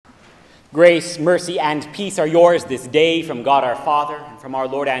Grace, mercy, and peace are yours this day from God our Father and from our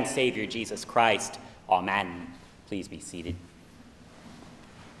Lord and Savior, Jesus Christ. Amen. Please be seated.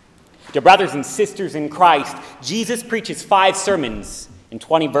 Dear brothers and sisters in Christ, Jesus preaches 5 sermons in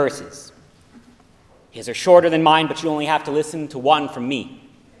 20 verses. His are shorter than mine, but you only have to listen to one from me.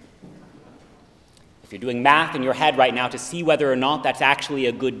 If you're doing math in your head right now to see whether or not that's actually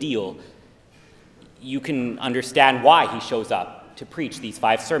a good deal, you can understand why he shows up to preach these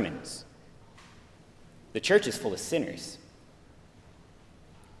 5 sermons. The church is full of sinners.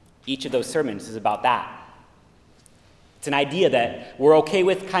 Each of those sermons is about that. It's an idea that we're okay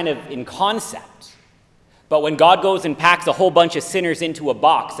with kind of in concept. But when God goes and packs a whole bunch of sinners into a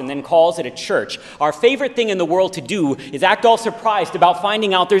box and then calls it a church, our favorite thing in the world to do is act all surprised about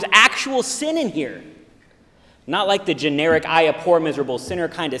finding out there's actual sin in here. Not like the generic, I, a poor, miserable sinner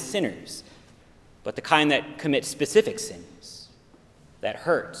kind of sinners, but the kind that commit specific sins, that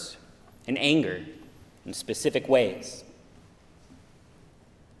hurt and anger in specific ways.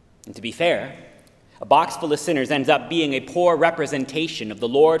 And to be fair, a box full of sinners ends up being a poor representation of the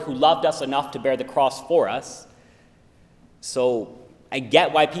Lord who loved us enough to bear the cross for us. So I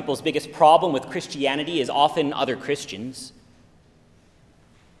get why people's biggest problem with Christianity is often other Christians.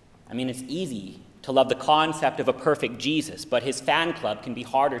 I mean, it's easy to love the concept of a perfect Jesus, but his fan club can be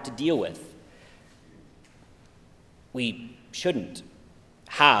harder to deal with. We shouldn't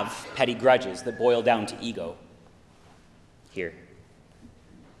have petty grudges that boil down to ego here,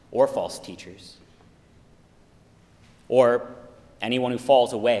 or false teachers, or anyone who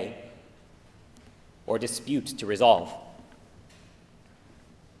falls away, or disputes to resolve.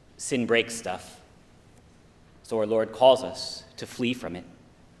 Sin breaks stuff, so our Lord calls us to flee from it,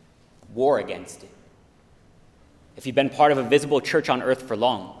 war against it. If you've been part of a visible church on earth for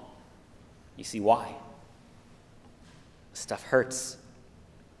long, you see why. Stuff hurts.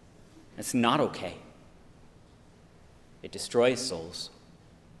 It's not okay. It destroys souls.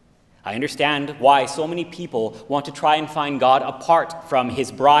 I understand why so many people want to try and find God apart from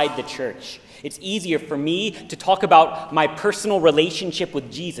his bride, the church. It's easier for me to talk about my personal relationship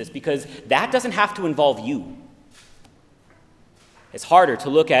with Jesus because that doesn't have to involve you. It's harder to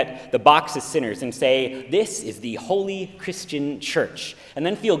look at the box of sinners and say, this is the holy Christian church, and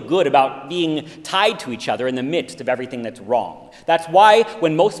then feel good about being tied to each other in the midst of everything that's wrong. That's why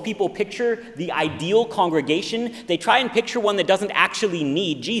when most people picture the ideal congregation, they try and picture one that doesn't actually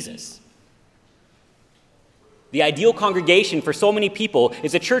need Jesus. The ideal congregation for so many people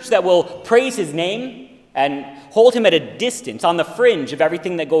is a church that will praise his name and hold him at a distance on the fringe of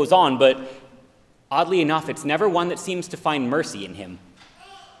everything that goes on, but oddly enough, it's never one that seems to find mercy in him.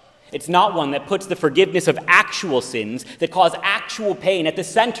 It's not one that puts the forgiveness of actual sins that cause actual pain at the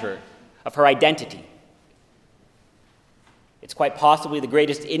center of her identity. It's quite possibly the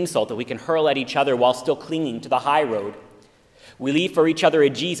greatest insult that we can hurl at each other while still clinging to the high road. We leave for each other a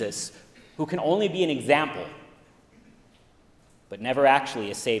Jesus who can only be an example, but never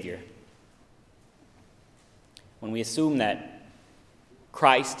actually a savior. When we assume that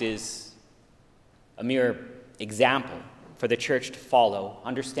Christ is a mere example for the church to follow,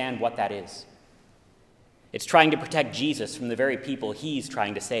 understand what that is. It's trying to protect Jesus from the very people he's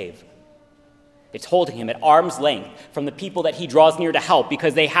trying to save. It's holding him at arm's length from the people that he draws near to help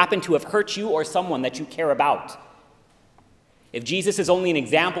because they happen to have hurt you or someone that you care about. If Jesus is only an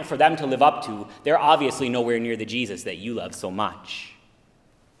example for them to live up to, they're obviously nowhere near the Jesus that you love so much.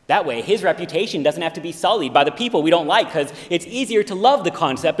 That way, his reputation doesn't have to be sullied by the people we don't like, because it's easier to love the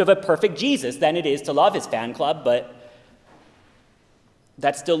concept of a perfect Jesus than it is to love his fan club, but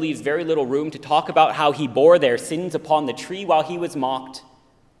that still leaves very little room to talk about how he bore their sins upon the tree while he was mocked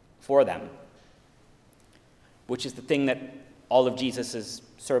for them, which is the thing that all of Jesus'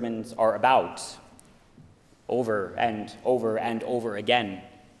 sermons are about, over and over and over again.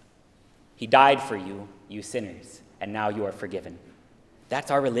 He died for you, you sinners, and now you are forgiven. That's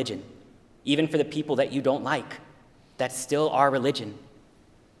our religion. Even for the people that you don't like, that's still our religion.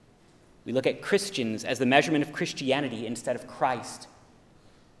 We look at Christians as the measurement of Christianity instead of Christ,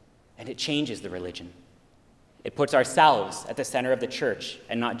 and it changes the religion. It puts ourselves at the center of the church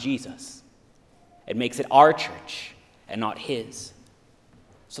and not Jesus. It makes it our church and not his.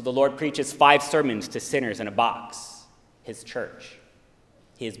 So the Lord preaches 5 sermons to sinners in a box, his church,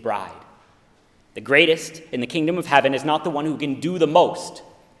 his bride. The greatest in the kingdom of heaven is not the one who can do the most.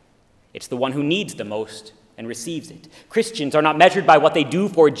 It's the one who needs the most and receives it. Christians are not measured by what they do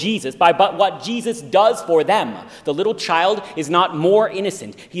for Jesus, but what Jesus does for them. The little child is not more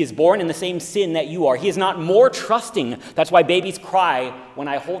innocent. He is born in the same sin that you are. He is not more trusting. That's why babies cry when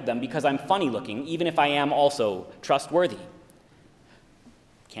I hold them, because I'm funny looking, even if I am also trustworthy.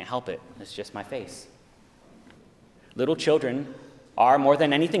 Can't help it. It's just my face. Little children are, more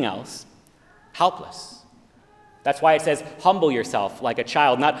than anything else, helpless. That's why it says, humble yourself like a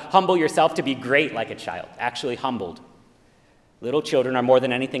child, not humble yourself to be great like a child, actually humbled. Little children are, more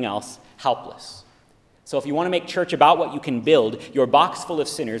than anything else, helpless. So if you want to make church about what you can build, your box full of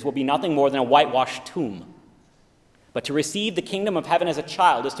sinners will be nothing more than a whitewashed tomb. But to receive the kingdom of heaven as a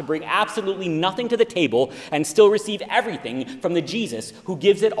child is to bring absolutely nothing to the table and still receive everything from the Jesus who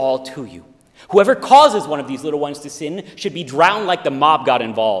gives it all to you. Whoever causes one of these little ones to sin should be drowned like the mob got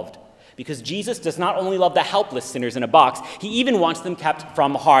involved. Because Jesus does not only love the helpless sinners in a box, he even wants them kept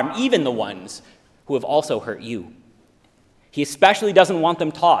from harm, even the ones who have also hurt you. He especially doesn't want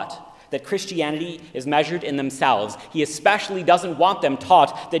them taught that Christianity is measured in themselves. He especially doesn't want them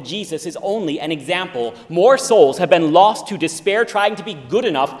taught that Jesus is only an example. More souls have been lost to despair trying to be good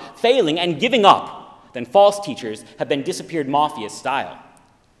enough, failing, and giving up than false teachers have been disappeared mafia style.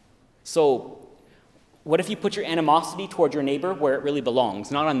 So, what if you put your animosity toward your neighbor where it really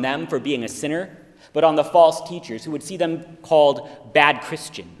belongs, not on them for being a sinner, but on the false teachers who would see them called bad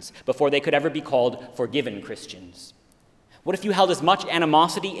Christians before they could ever be called forgiven Christians? What if you held as much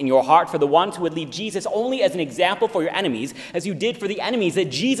animosity in your heart for the ones who would leave Jesus only as an example for your enemies as you did for the enemies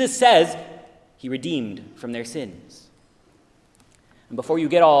that Jesus says he redeemed from their sins? And before you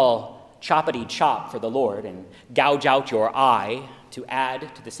get all choppity-chop for the Lord and gouge out your eye to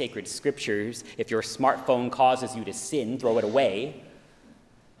add to the sacred scriptures, if your smartphone causes you to sin, throw it away.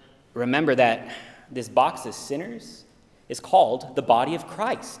 Remember that this box of sinners is called the body of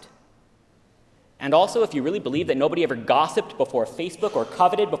Christ. And also, if you really believe that nobody ever gossiped before Facebook or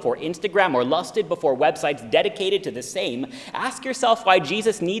coveted before Instagram or lusted before websites dedicated to the same, ask yourself why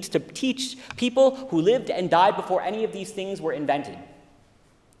Jesus needs to teach people who lived and died before any of these things were invented.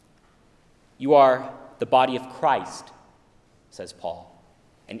 You are the body of Christ, says Paul,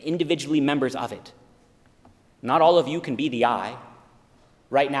 and individually members of it. Not all of you can be the eye.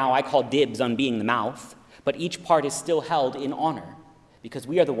 Right now, I call dibs on being the mouth, but each part is still held in honor, because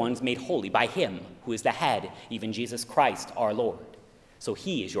we are the ones made holy by him who is the head, even Jesus Christ our Lord. So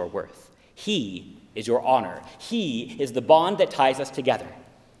he is your worth. He is your honor. He is the bond that ties us together.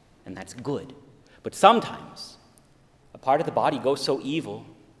 And that's good. But sometimes a part of the body goes so evil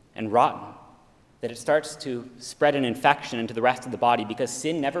and rotten that it starts to spread an infection into the rest of the body, because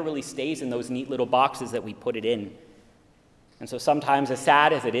sin never really stays in those neat little boxes that we put it in. And so sometimes, as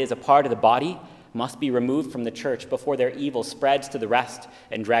sad as it is, a part of the body must be removed from the church before their evil spreads to the rest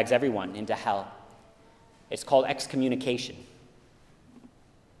and drags everyone into hell. It's called excommunication.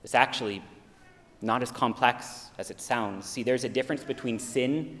 It's actually not as complex as it sounds. See, there's a difference between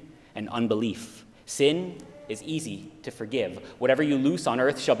sin and unbelief. Sin is easy to forgive. Whatever you loose on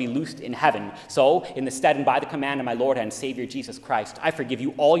earth shall be loosed in heaven. So, in the stead and by the command of my Lord and Savior Jesus Christ, I forgive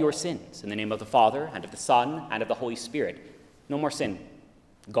you all your sins in the name of the Father and of the Son and of the Holy Spirit. No more sin.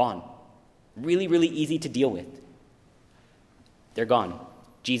 Gone. Really, really easy to deal with. They're gone.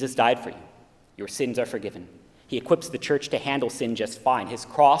 Jesus died for you. Your sins are forgiven. He equips the church to handle sin just fine. His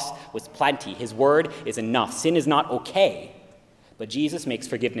cross was plenty. His word is enough. Sin is not okay, but Jesus makes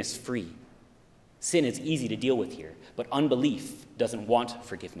forgiveness free. Sin is easy to deal with here, but unbelief doesn't want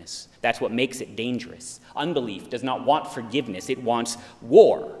forgiveness. That's what makes it dangerous. Unbelief does not want forgiveness. It wants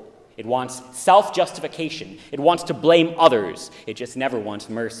war. It wants self-justification. It wants to blame others. It just never wants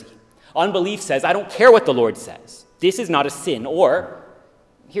mercy. Unbelief says, I don't care what the Lord says. This is not a sin. Or,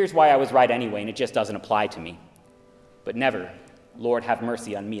 here's why I was right anyway, and it just doesn't apply to me. But never, Lord, have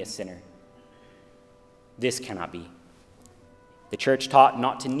mercy on me, a sinner. This cannot be. The church taught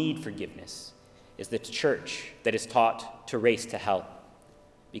not to need forgiveness is the church that is taught to race to hell.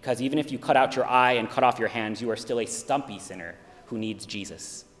 Because even if you cut out your eye and cut off your hands, you are still a stumpy sinner who needs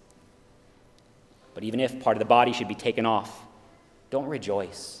Jesus. But even if part of the body should be taken off, don't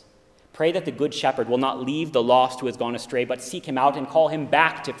rejoice. Pray that the Good Shepherd will not leave the lost who has gone astray, but seek him out and call him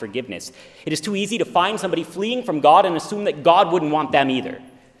back to forgiveness. It is too easy to find somebody fleeing from God and assume that God wouldn't want them either.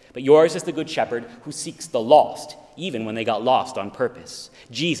 But yours is the Good Shepherd who seeks the lost, even when they got lost on purpose.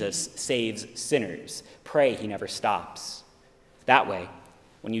 Jesus saves sinners. Pray he never stops. That way,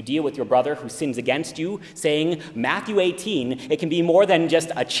 when you deal with your brother who sins against you, saying Matthew 18, it can be more than just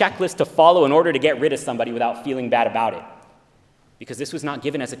a checklist to follow in order to get rid of somebody without feeling bad about it. Because this was not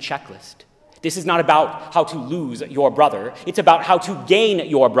given as a checklist. This is not about how to lose your brother. It's about how to gain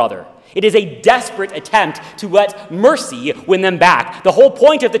your brother. It is a desperate attempt to let mercy win them back. The whole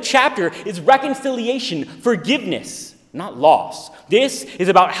point of the chapter is reconciliation, forgiveness, not loss. This is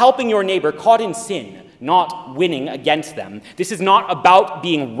about helping your neighbor caught in sin, not winning against them. This is not about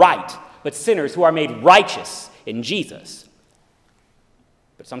being right, but sinners who are made righteous in Jesus.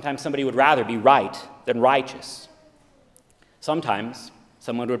 But sometimes somebody would rather be right than righteous. Sometimes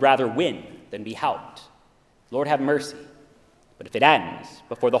someone would rather win than be helped. Lord, have mercy. But if it ends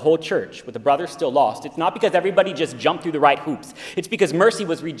before the whole church with the brothers still lost, it's not because everybody just jumped through the right hoops. It's because mercy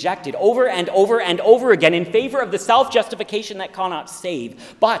was rejected over and over and over again in favor of the self-justification that cannot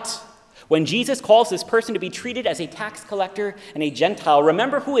save. But when Jesus calls this person to be treated as a tax collector and a Gentile,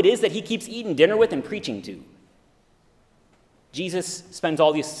 remember who it is that he keeps eating dinner with and preaching to. Jesus spends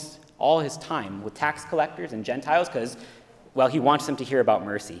all his time with tax collectors and Gentiles because, well, he wants them to hear about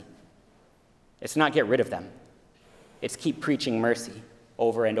mercy. It's not get rid of them. It's keep preaching mercy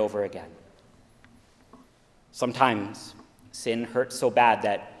over and over again. Sometimes sin hurts so bad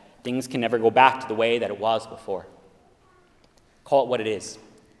that things can never go back to the way that it was before. Call it what it is.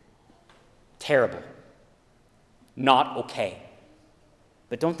 Terrible. Not okay.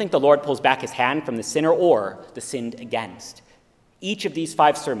 But don't think the Lord pulls back his hand from the sinner or the sinned against. Each of these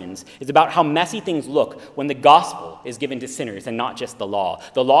 5 sermons is about how messy things look when the gospel is given to sinners and not just the law.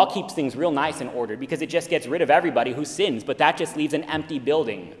 The law keeps things real nice and ordered because it just gets rid of everybody who sins, but that just leaves an empty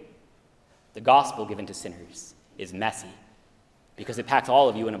building. The gospel given to sinners is messy because it packs all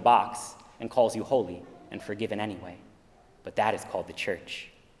of you in a box and calls you holy and forgiven anyway. But that is called the church.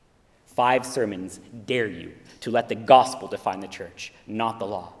 5 sermons dare you to let the gospel define the church, not the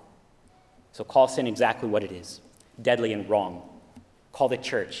law. So call sin exactly what it is, deadly and wrong. Call the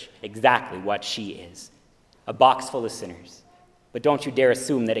church exactly what she is, a box full of sinners. But don't you dare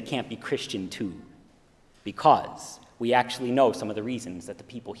assume that it can't be Christian too, because we actually know some of the reasons that the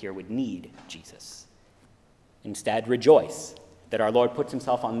people here would need Jesus. Instead, rejoice that our Lord puts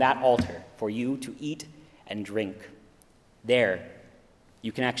himself on that altar for you to eat and drink. There,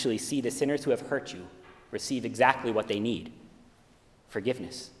 you can actually see the sinners who have hurt you receive exactly what they need,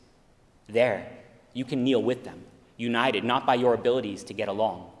 forgiveness. There, you can kneel with them, united not by your abilities to get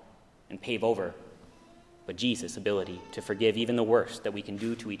along and pave over, but Jesus' ability to forgive even the worst that we can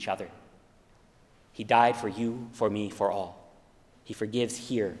do to each other. He died for you, for me, for all. He forgives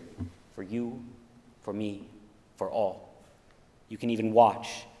here for you, for me, for all. You can even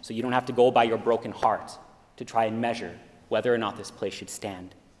watch, so you don't have to go by your broken heart to try and measure whether or not this place should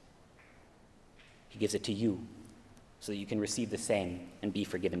stand. He gives it to you so that you can receive the same and be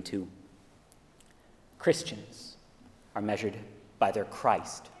forgiven too. Christians are measured by their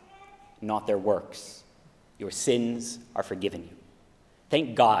Christ, not their works. Your sins are forgiven you.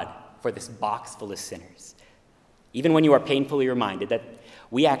 Thank God for this box full of sinners. Even when you are painfully reminded that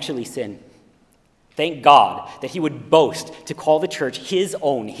we actually sin, thank God that he would boast to call the church his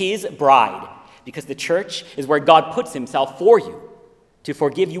own, his bride, because the church is where God puts himself for you, to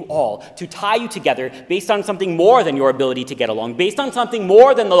forgive you all, to tie you together based on something more than your ability to get along, based on something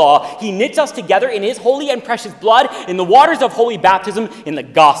more than the law. He knits us together in his holy and precious blood, in the waters of holy baptism, in the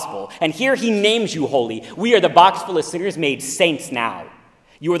gospel. And here he names you holy. We are the box full of sinners made saints now.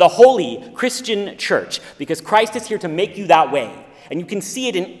 You are the holy Christian church because Christ is here to make you that way. And you can see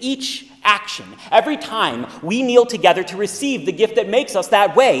it in each action. Every time we kneel together to receive the gift that makes us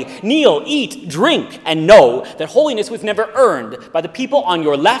that way, kneel, eat, drink, and know that holiness was never earned by the people on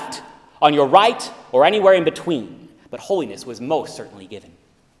your left, on your right, or anywhere in between. But holiness was most certainly given.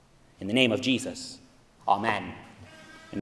 In the name of Jesus, amen.